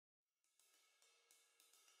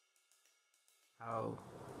How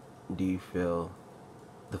do you feel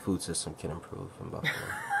the food system can improve in Buffalo?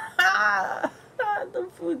 The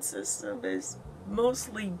food system is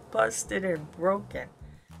mostly busted and broken.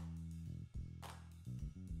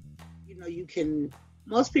 You can,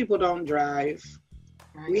 most people don't drive.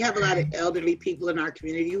 We have a lot of elderly people in our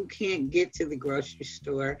community who can't get to the grocery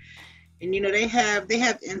store. And they have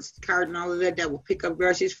Instacart and all of that will pick up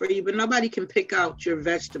groceries for you, but nobody can pick out your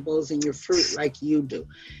vegetables and your fruit like you do.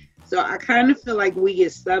 So I kind of feel like we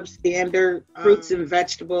get substandard fruits and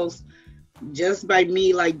vegetables just by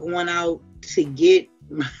me like going out to get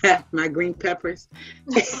my green peppers.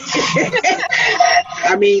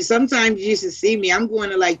 I mean, sometimes you should see me. I'm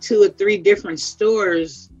going to like 2 or 3 different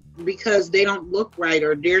stores because they don't look right,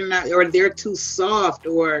 or they're not, or they're too soft,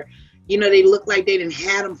 or they look like they didn't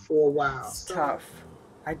have them for a while. It's tough.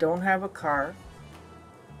 I don't have a car.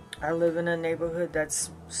 I live in a neighborhood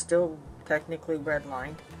that's still technically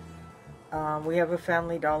redlined. We have a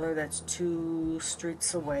Family Dollar that's 2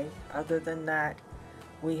 streets away. Other than that,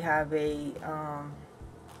 we have a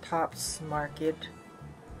Tops Market,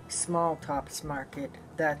 small Tops Market,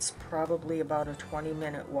 that's probably about a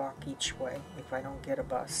 20-minute walk each way if I don't get a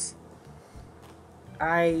bus.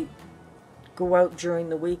 I go out during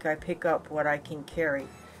the week, I pick up what I can carry.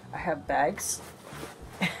 I have bags.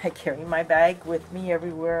 I carry my bag with me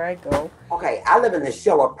everywhere I go. Okay, I live in the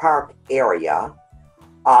Schiller Park area,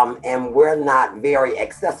 and we're not very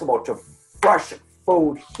accessible to fresh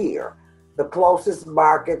food here. The closest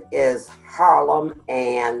market is Harlem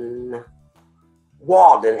and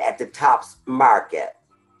Walden at the Tops Market.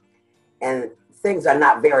 And things are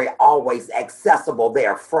not very always accessible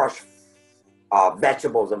there, fresh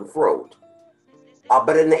vegetables and fruit.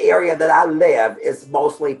 But in the area that I live, it's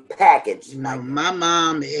mostly packaged. My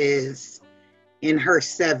mom is in her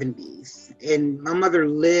 70s, and my mother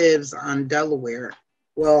lives on Delaware,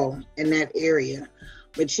 well, in that area.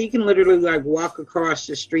 But she can literally like walk across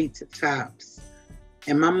the street to Tops.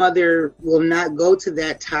 And my mother will not go to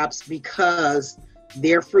that Tops because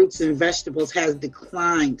their fruits and vegetables has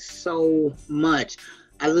declined so much.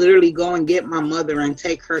 I literally go and get my mother and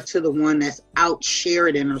take her to the one that's out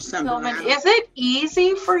Sheridan or something. Is it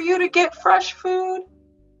easy for you to get fresh food?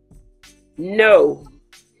 No,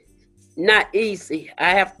 not easy.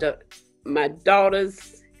 My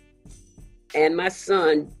daughters and my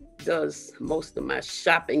son does most of my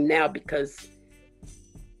shopping now because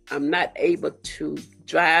I'm not able to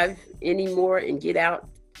drive anymore and get out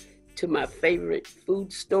to my favorite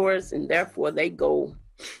food stores, and therefore they go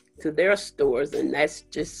to their stores, and that's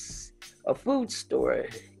just a food store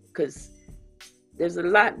because there's a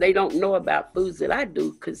lot they don't know about foods that I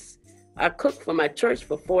do because I cooked for my church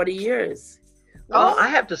for 40 years. Well, I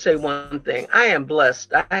have to say one thing. I am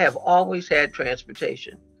blessed. I have always had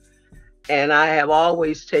transportation. And I have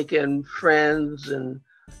always taken friends and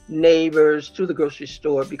neighbors to the grocery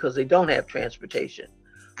store because they don't have transportation.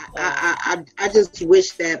 I just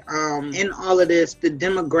wish that in all of this, the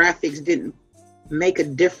demographics didn't make a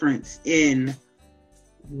difference in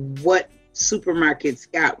what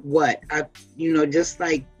supermarkets got what. Just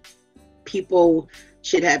like people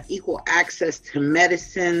should have equal access to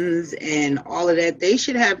medicines and all of that, they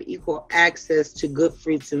should have equal access to good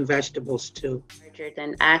fruits and vegetables too. Larger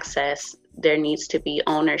than access, there needs to be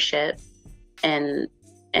ownership in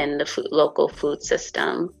the local food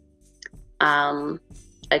system.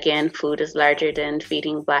 Again, food is larger than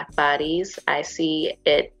feeding Black bodies. I see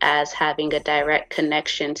it as having a direct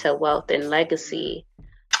connection to wealth and legacy.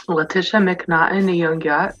 Letitia McNaughton ni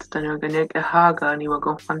Yongyat, Tanu Ganik Ehaga ni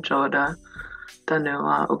Wagonfanchoda,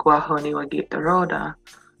 Tanu Uguaho ni Wagitaroda,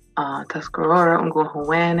 Tuscarora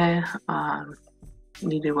Unguahuene,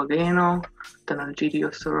 Nidi Wageno, Tanu Gidio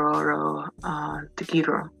Sororo,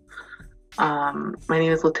 Tequiro. My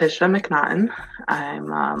name is Letitia McNaughton. I'm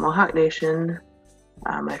Mohawk Nation.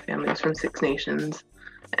 My family is from Six Nations,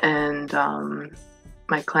 and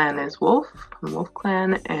my clan is Wolf, Wolf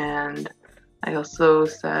Clan, and I also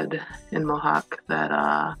said in Mohawk that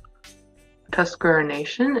Tuscarora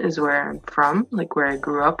Nation is where I'm from, like where I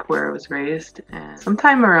grew up, where I was raised, and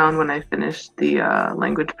sometime around when I finished the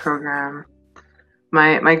language program,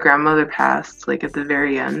 my grandmother passed like at the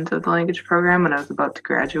very end of the language program when I was about to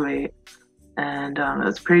graduate. And it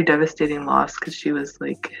was a pretty devastating loss because she was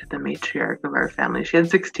like the matriarch of our family. She had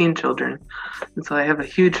 16 children. And so I have a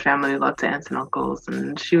huge family, lots of aunts and uncles.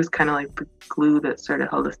 And she was kind of like the glue that sort of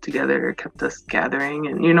held us together, kept us gathering.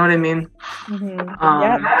 And you know what I mean?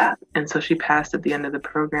 Yeah. And so she passed at the end of the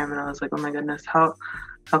program. And I was like, oh my goodness, how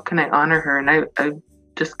can I honor her? And I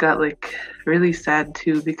just got like really sad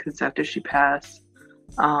too because after she passed,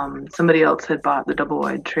 somebody else had bought the double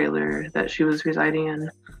wide trailer that she was residing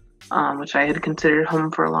in. which I had considered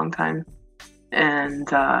home for a long time. And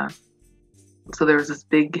so there was this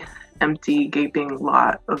big, empty, gaping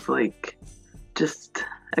lot of like just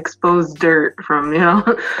exposed dirt from,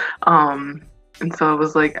 and so I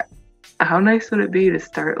was like, how nice would it be to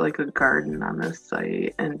start like a garden on this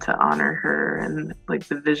site and to honor her and like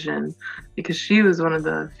the vision, because she was one of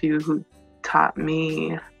the few who taught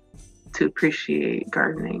me to appreciate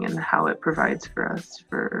gardening and how it provides for us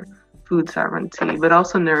for food sovereignty, but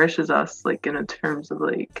also nourishes us like in terms of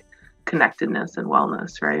like connectedness and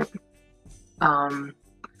wellness, right?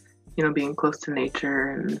 Being close to nature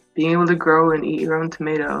and being able to grow and eat your own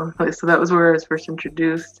tomato. So that was where I was first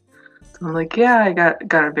introduced. So I'm like, yeah, I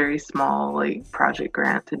got a very small like project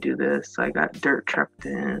grant to do this. So I got dirt trucked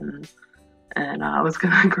in, and I was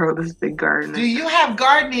gonna grow this big garden. Do you have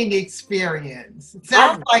gardening experience? It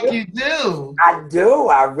sounds like you do. I do.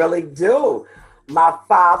 I really do. My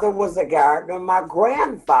father was a gardener. My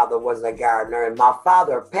grandfather was a gardener, and my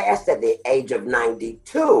father passed at the age of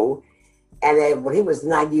 92. And then when he was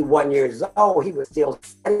 91 years old, he was still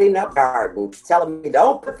setting up gardens, telling me,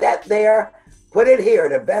 don't put that there, put it here.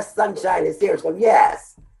 The best sunshine is here. So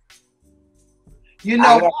yes. You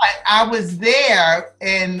know what? I was there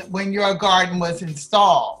and when your garden was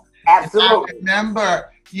installed. Absolutely. And I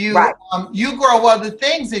remember you, right. You grow other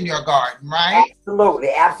things in your garden, right?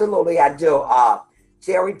 Absolutely, I do.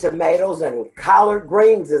 Cherry tomatoes and collard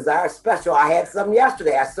greens is our special. I had some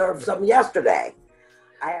yesterday. I served some yesterday.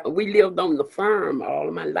 We lived on the farm all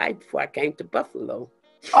of my life before I came to Buffalo.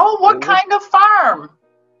 Oh, what kind of farm?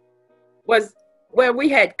 Well, we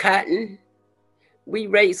had cotton. We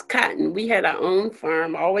raised cotton. We had our own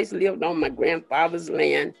farm. I always lived on my grandfather's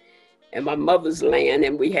land and my mother's land,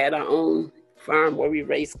 and we had our own farm where we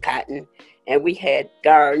raised cotton, and we had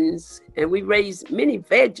gardens, and we raised many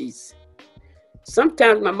veggies.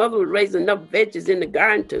 Sometimes my mother would raise enough veggies in the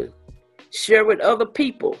garden to share with other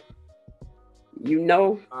people.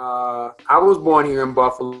 I was born here in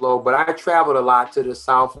Buffalo, but I traveled a lot to the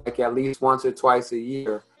South, like at least once or twice a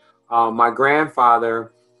year. My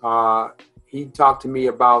grandfather, he talked to me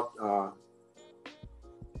about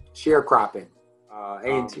sharecropping.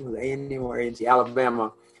 A&T or A&T,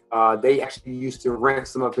 Alabama. They actually used to rent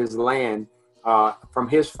some of his land from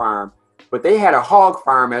his farm, but they had a hog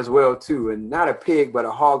farm as well too, and not a pig, but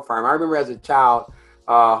a hog farm. I remember as a child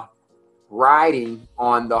riding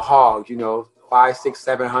on the hogs, 500, 600,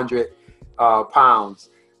 700 pounds.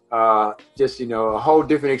 Just, a whole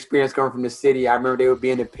different experience coming from the city. I remember they would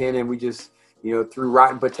be in the pen and we just, threw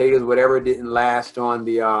rotten potatoes, whatever didn't last on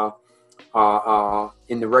the,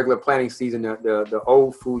 in the regular planting season, the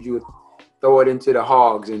old food, you would throw it into the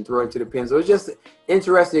hogs and throw it into the pen. So it was just an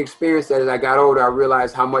interesting experience that as I got older, I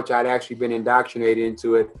realized how much I'd actually been indoctrinated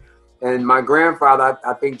into it. And my grandfather,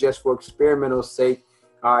 I think just for experimental sake,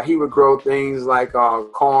 he would grow things like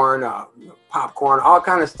corn, popcorn, all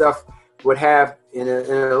kind of stuff would have in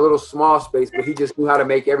a little small space, but he just knew how to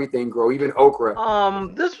make everything grow, even okra.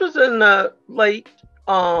 This was in the late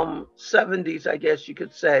 70s, I guess you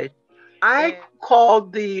could say. I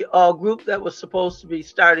called the group that was supposed to be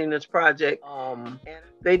starting this project, and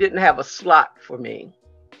they didn't have a slot for me.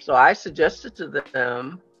 So I suggested to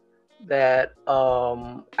them that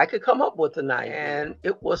I could come up with an idea, and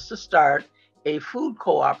it was to start a food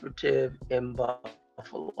cooperative in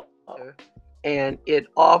Buffalo. And it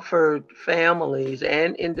offered families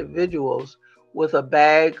and individuals with a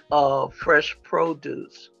bag of fresh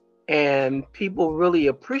produce. And people really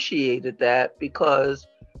appreciated that because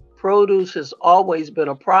produce has always been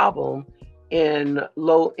a problem in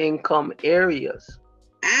low-income areas.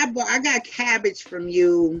 I got cabbage from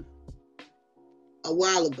you a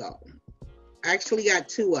while ago. I actually got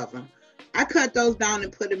 2 of them. I cut those down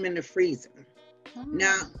and put them in the freezer.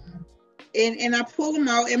 Now, and I pull them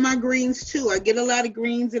out, and my greens too. I get a lot of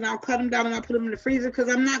greens and I'll cut them down and I'll put them in the freezer because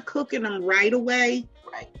I'm not cooking them right away.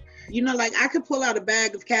 Right. Like I could pull out a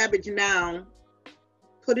bag of cabbage now,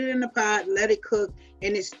 put it in the pot, let it cook,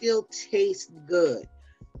 and it still tastes good.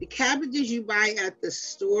 The cabbages you buy at the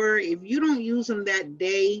store, if you don't use them that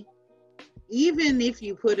day, even if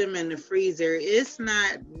you put them in the freezer, it's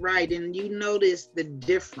not right, and you notice the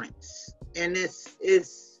difference, and it's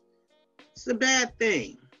a bad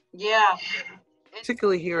thing. Yeah.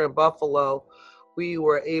 Particularly here in Buffalo, we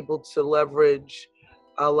were able to leverage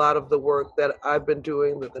a lot of the work that I've been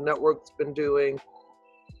doing, that the network's been doing,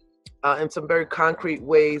 in some very concrete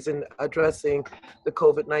ways in addressing the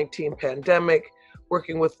COVID-19 pandemic,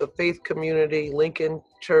 working with the faith community, Lincoln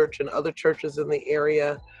Church and other churches in the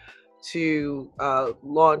area to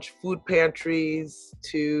launch food pantries,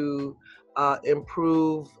 to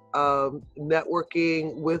improve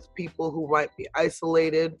networking with people who might be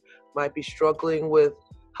isolated, might be struggling with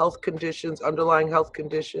health conditions, underlying health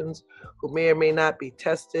conditions, who may or may not be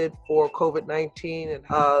tested for COVID-19, and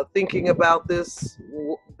thinking about this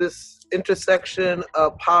intersection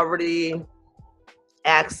of poverty,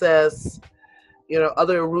 access,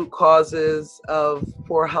 other root causes of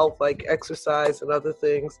poor health like exercise and other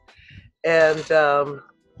things. And,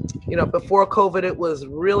 before COVID, it was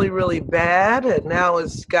really, really bad, and now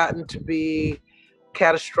it's gotten to be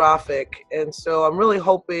catastrophic. And so I'm really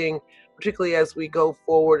hoping, particularly as we go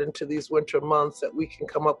forward into these winter months, that we can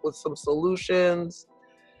come up with some solutions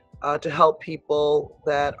to help people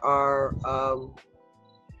that are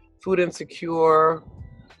food insecure,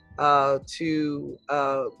 to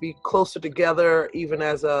be closer together, even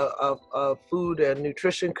as a food and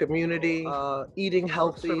nutrition community, eating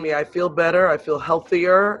healthy. For me, I feel better, I feel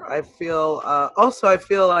healthier, I feel, also I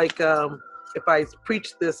feel like if I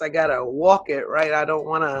preach this, I gotta walk it, right? I don't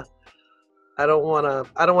want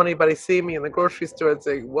anybody to see me in the grocery store and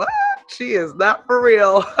say, what? She is not for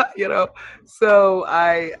real, So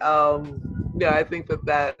I think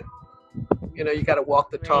that, you got to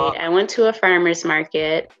walk the talk. Right. I went to a farmer's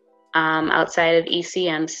market outside of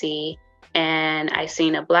ECMC, and I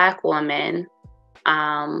seen a Black woman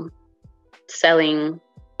selling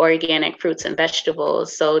organic fruits and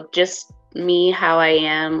vegetables. So just me, how I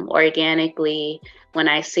am organically, when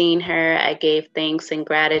I seen her, I gave thanks and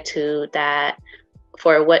gratitude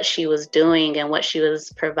for what she was doing and what she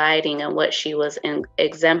was providing and what she was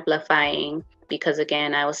exemplifying, because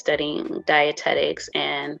again, I was studying dietetics,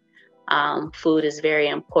 and food is very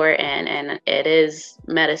important, and it is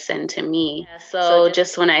medicine to me. So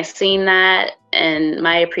just when I seen that, and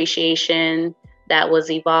my appreciation that was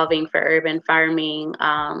evolving for urban farming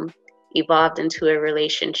evolved into a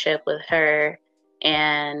relationship with her,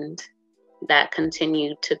 and that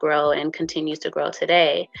continued to grow and continues to grow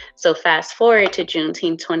today. So fast forward to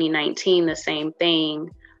Juneteenth 2019, the same thing,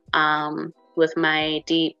 with my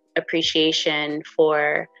deep appreciation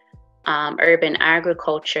for urban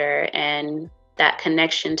agriculture and that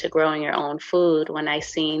connection to growing your own food. When I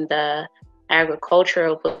seen the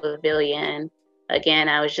agricultural pavilion, again,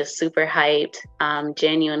 I was just super hyped,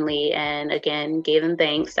 genuinely, and again, gave them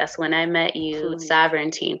thanks. That's when I met you. Food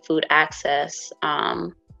sovereignty and food access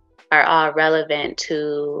are all relevant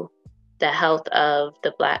to the health of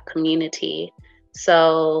the Black community.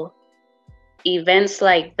 So events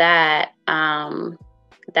like that,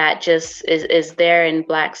 that just is there in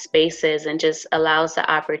Black spaces and just allows the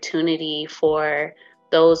opportunity for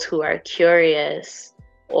those who are curious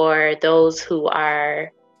or those who are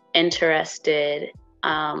interested,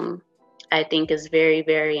 I think is very,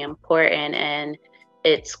 very important. And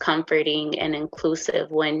it's comforting and inclusive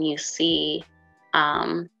when you see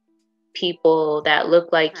people that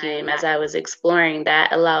look like you. And as I was exploring,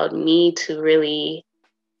 that allowed me to really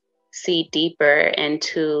see deeper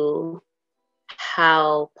into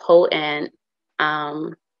how potent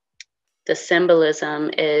the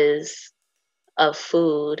symbolism is of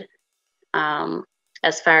food,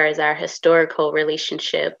 as far as our historical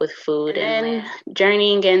relationship with food. And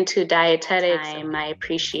journeying into dietetics and my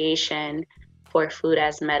appreciation for food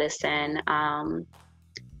as medicine,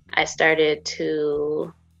 I started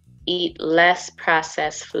to eat less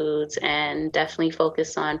processed foods and definitely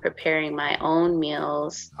focus on preparing my own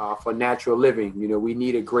meals. For natural living, we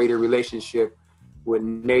need a greater relationship with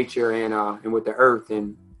nature and with the earth,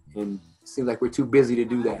 and it seems like we're too busy to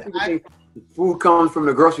do that. Food comes from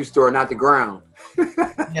the grocery store, not the ground.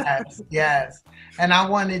 Yes. And I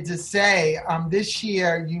wanted to say, this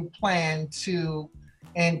year you plan to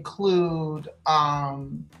include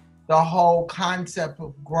the whole concept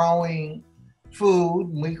of growing food.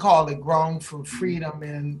 We call it Growing for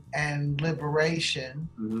Freedom and Liberation,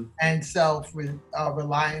 and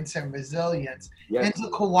self-reliance and resilience into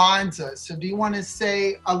Kwanzaa. So do you want to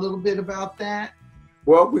say a little bit about that?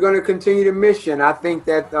 Well, we're going to continue the mission. I think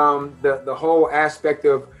that the whole aspect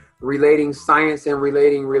of relating science and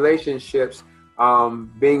relating relationships,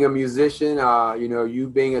 being a musician, you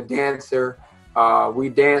being a dancer, we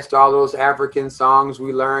danced all those African songs.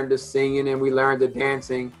 We learned the singing and we learned the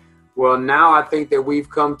dancing. Well, now I think that we've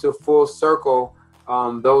come to full circle.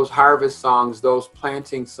 Those harvest songs, those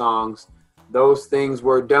planting songs, those things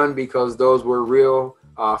were done because those were real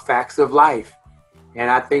facts of life. And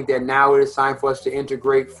I think that now it is time for us to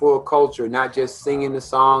integrate full culture, not just singing the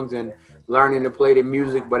songs and learning to play the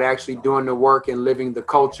music, but actually doing the work and living the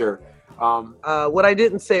culture. What I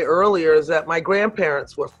didn't say earlier is that my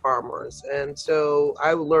grandparents were farmers. And so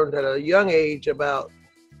I learned at a young age about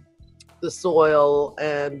the soil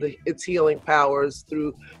and its healing powers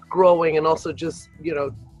through growing, and also just,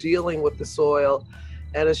 dealing with the soil.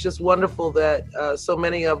 And it's just wonderful that so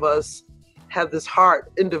many of us have this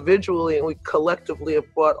heart individually, and we collectively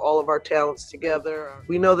have brought all of our talents together.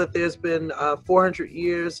 We know that there's been 400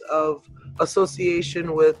 years of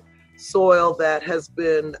association with soil that has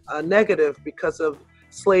been negative because of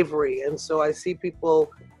slavery. And so I see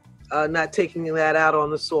people not taking that out on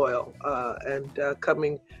the soil and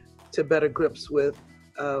coming to better grips with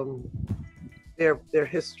their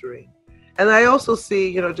history. And I also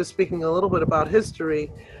see, just speaking a little bit about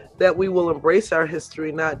history, that we will embrace our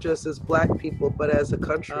history, not just as Black people, but as a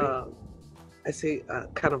country. I see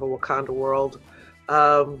kind of a Wakanda world.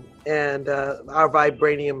 And our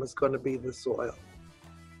vibranium is going to be the soil.